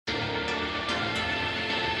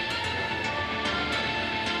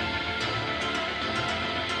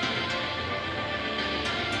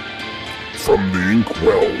From the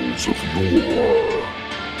inkwells of yore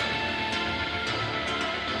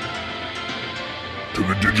to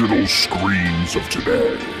the digital screens of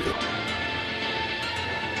today,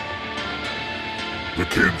 the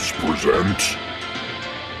kids present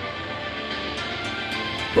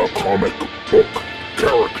the comic book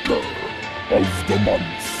character of the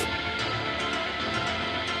month.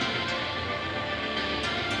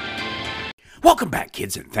 Welcome back,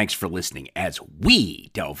 kids, and thanks for listening as we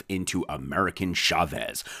delve into American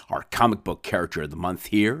Chavez, our comic book character of the month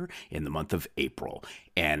here in the month of April.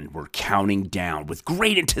 And we're counting down with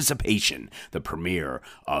great anticipation the premiere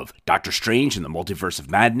of Doctor Strange in the Multiverse of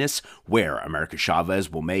Madness, where America Chavez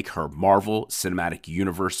will make her Marvel Cinematic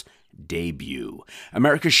Universe debut.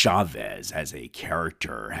 America Chavez as a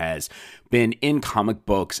character has been in comic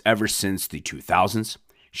books ever since the 2000s.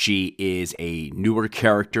 She is a newer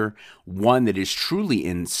character, one that is truly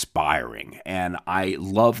inspiring, and I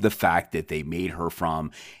love the fact that they made her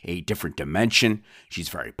from a different dimension. She's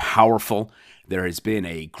very powerful. There has been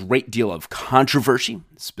a great deal of controversy,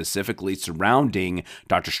 specifically surrounding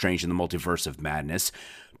Doctor Strange in the Multiverse of Madness,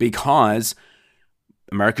 because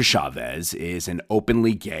America Chavez is an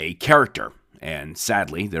openly gay character, and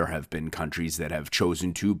sadly, there have been countries that have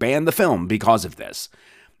chosen to ban the film because of this.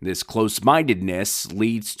 This close-mindedness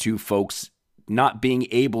leads to folks not being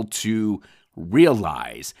able to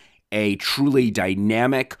realize a truly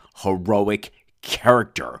dynamic, heroic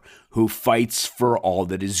character who fights for all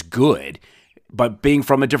that is good, but being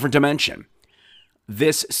from a different dimension.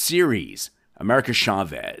 This series, America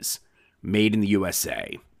Chavez, made in the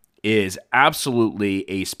USA, is absolutely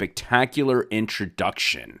a spectacular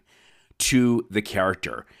introduction to the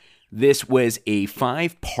character. This was a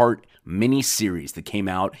 5-part mini-series that came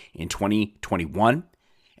out in 2021,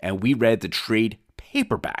 and we read the trade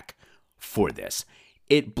paperback for this.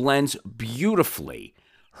 It blends beautifully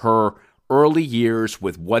her early years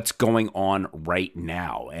with what's going on right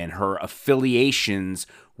now and her affiliations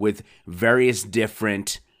with various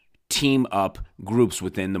different team-up groups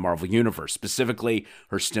within the Marvel Universe, specifically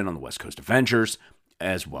her stint on the West Coast Avengers,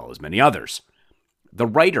 as well as many others. The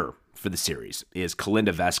writer for the series is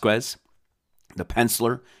Kalinda Vasquez. The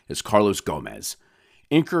penciler is Carlos Gomez.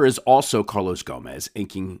 Inker is also Carlos Gomez,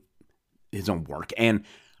 inking his own work, and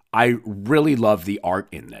I really love the art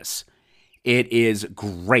in this. It is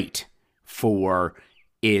great for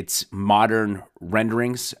its modern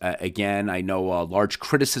renderings. Again, I know a large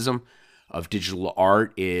criticism of digital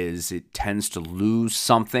art is it tends to lose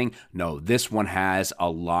something. No, this one has a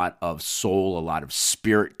lot of soul, a lot of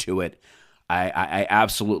spirit to it. I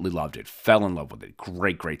absolutely loved it. Fell in love with it.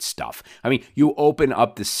 Great, great stuff. I mean, you open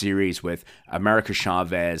up the series with America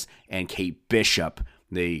Chavez and Kate Bishop,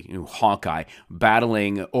 the Hawkeye,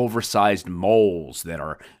 battling oversized moles that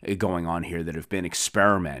are going on here that have been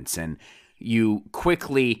experiments. And you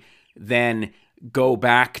quickly then go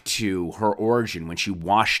back to her origin when she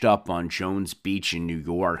washed up on Jones Beach in New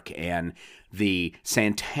York, and the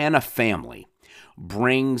Santana family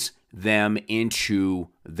brings them into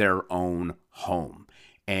their own home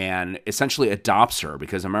and essentially adopts her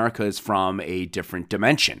because America is from a different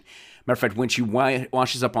dimension. Matter of fact, when she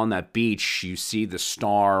washes up on that beach, you see the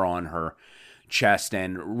star on her chest,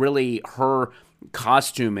 and really her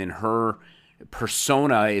costume and her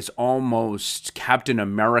persona is almost Captain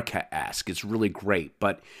America-esque. It's really great,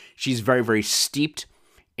 but she's very, very steeped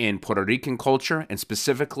in Puerto Rican culture, and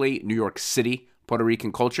specifically New York City Puerto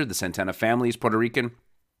Rican culture. The Santana family is Puerto Rican,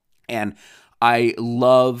 and I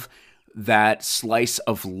love that slice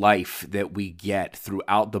of life that we get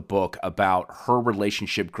throughout the book about her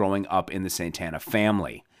relationship growing up in the Santana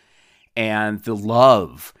family and the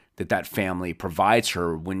love that that family provides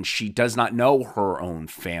her when she does not know her own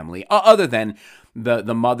family, other than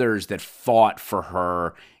the mothers that fought for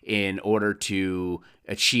her in order to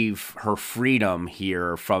achieve her freedom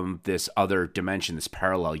here from this other dimension, this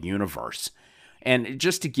parallel universe. And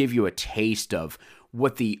just to give you a taste of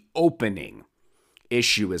what the opening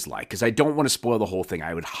issue is like, because I don't want to spoil the whole thing,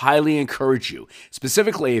 I would highly encourage you,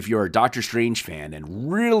 specifically if you're a Doctor Strange fan and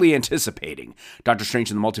really anticipating Doctor Strange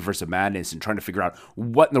in the Multiverse of Madness and trying to figure out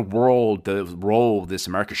what in the world the role this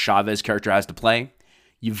America Chavez character has to play,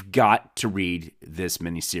 you've got to read this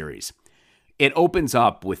miniseries. It opens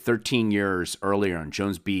up with 13 years earlier on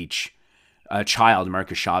Jones Beach. A child,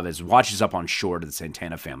 America Chavez, washes up on shore to the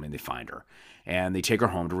Santana family, and they find her, and they take her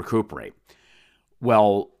home to recuperate.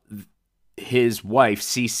 Well, his wife,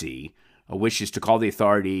 Cece, wishes to call the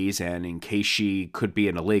authorities, and in case she could be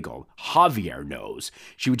an illegal, Javier knows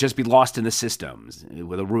she would just be lost in the systems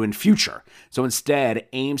with a ruined future. So instead,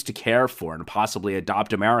 aims to care for and possibly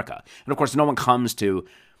adopt America. And of course, no one comes to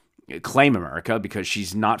claim America because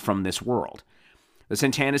she's not from this world. The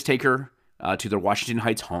Santanas take her to their Washington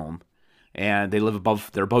Heights home, and they live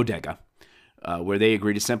above their bodega, where they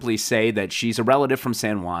agree to simply say that she's a relative from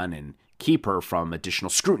San Juan and keep her from additional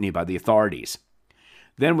scrutiny by the authorities.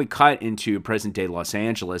 Then we cut into present-day Los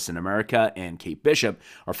Angeles, and America and Kate Bishop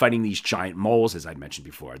are fighting these giant moles, as I mentioned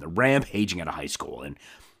before. They're rampaging at a high school, and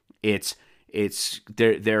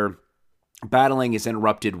their battling is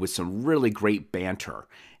interrupted with some really great banter.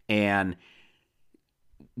 And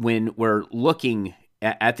when we're looking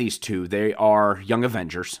at these two, they are young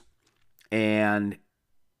Avengers, and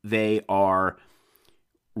they are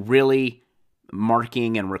really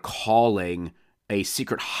marking and recalling a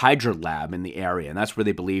secret Hydra lab in the area, and that's where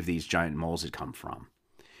they believe these giant moles had come from.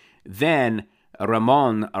 Then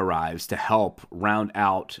Ramon arrives to help round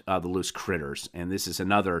out the loose critters, and this is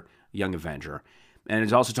another young Avenger, and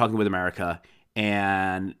is also talking with America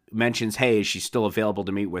and mentions, hey, she's still available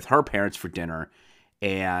to meet with her parents for dinner,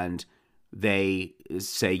 and they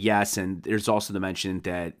say yes, and there's also the mention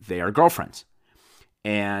that they are girlfriends,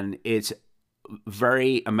 and it's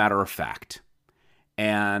very a matter of fact,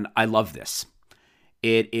 and I love this.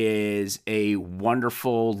 It is a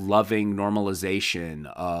wonderful, loving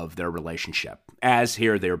normalization of their relationship, as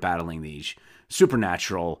here they're battling these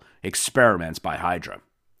supernatural experiments by Hydra.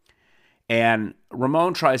 And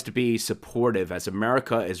Ramon tries to be supportive as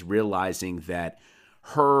America is realizing that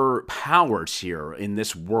her powers here in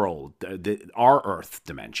this world, our Earth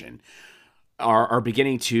dimension, are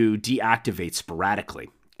beginning to deactivate sporadically.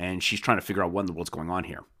 And she's trying to figure out what in the world's going on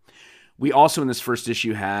here. We also, in this first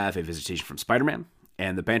issue, have a visitation from Spider-Man.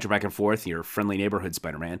 And the banter back and forth, your friendly neighborhood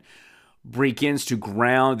Spider-Man, begins to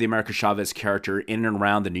ground the America Chavez character in and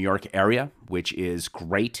around the New York area, which is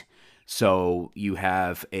great. So you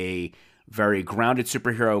have a very grounded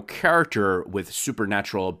superhero character with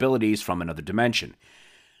supernatural abilities from another dimension.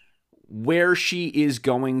 Where she is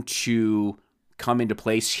going to come into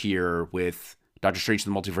place here with Doctor Strange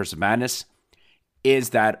and the Multiverse of Madness is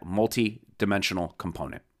that multi-dimensional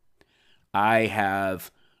component. I have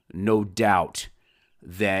no doubt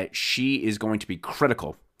that she is going to be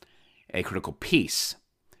critical, a critical piece,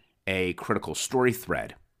 a critical story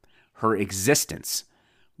thread. Her existence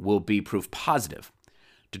will be proof positive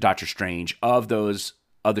to Doctor Strange of those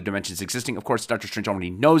other dimensions existing. Of course, Doctor Strange already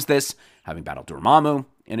knows this, having battled Dormammu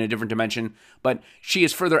in a different dimension, but she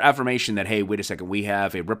is further affirmation that, hey, wait a second, we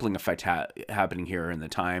have a rippling effect happening here in the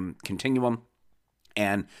time continuum,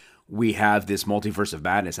 and we have this multiverse of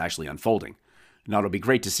madness actually unfolding. Now, it'll be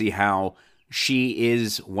great to see how she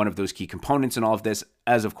is one of those key components in all of this,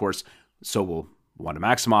 as of course, so will Wanda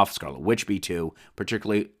Maximoff, Scarlet Witch be too,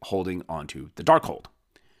 particularly holding onto the Darkhold.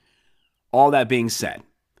 All that being said,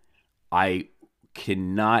 I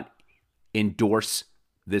cannot endorse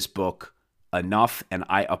this book enough, and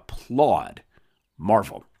I applaud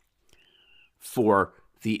Marvel for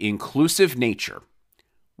the inclusive nature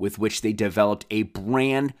with which they developed a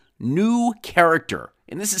brand new character,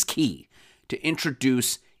 and this is key, to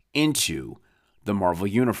introduce into the Marvel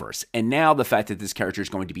Universe. And now the fact that this character is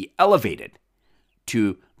going to be elevated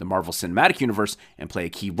to the Marvel Cinematic Universe and play a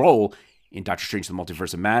key role in Doctor Strange the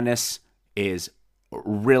Multiverse of Madness is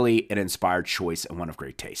really an inspired choice and one of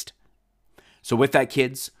great taste. So with that,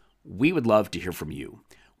 kids, we would love to hear from you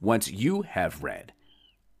once you have read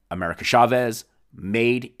America Chavez,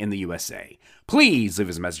 Made in the USA. Please leave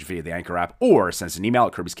us a message via the Anchor app or send us an email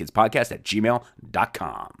at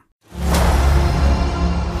Kirby'sKidsPodcast@gmail.com.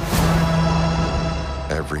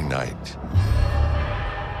 Every night,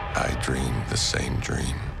 I dream the same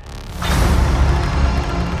dream.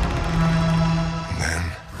 And then,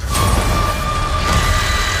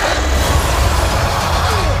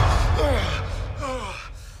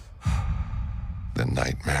 the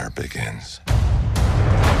nightmare begins.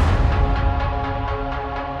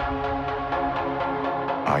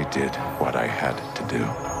 I did what I had to do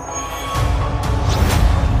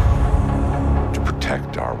to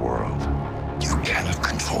protect our world. You cannot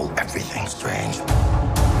control everything, Strange.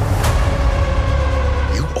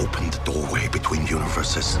 You opened the doorway between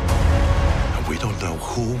universes, and we don't know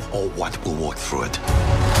who or what will walk through it.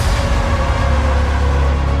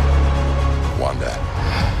 Wanda,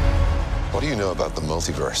 what do you know about the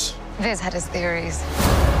multiverse? Viz had his theories.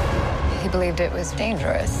 He believed it was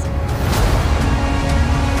dangerous.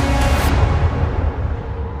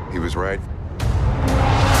 He was right.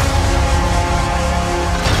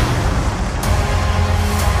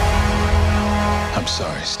 I'm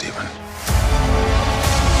sorry, Stephen.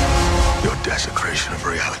 Your desecration of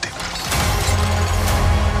reality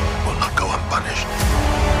will not go unpunished.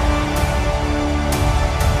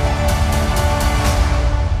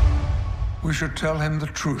 We should tell him the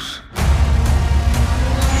truth.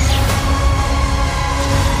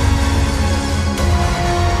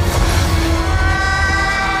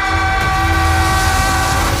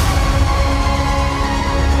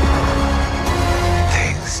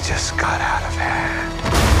 Things just got out of hand.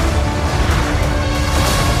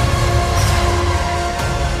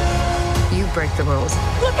 You break the rules.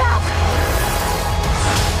 Look out!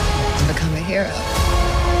 And become a hero.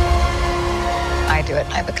 I do it,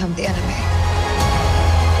 I become the enemy.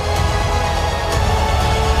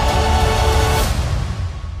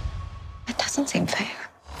 It doesn't seem fair.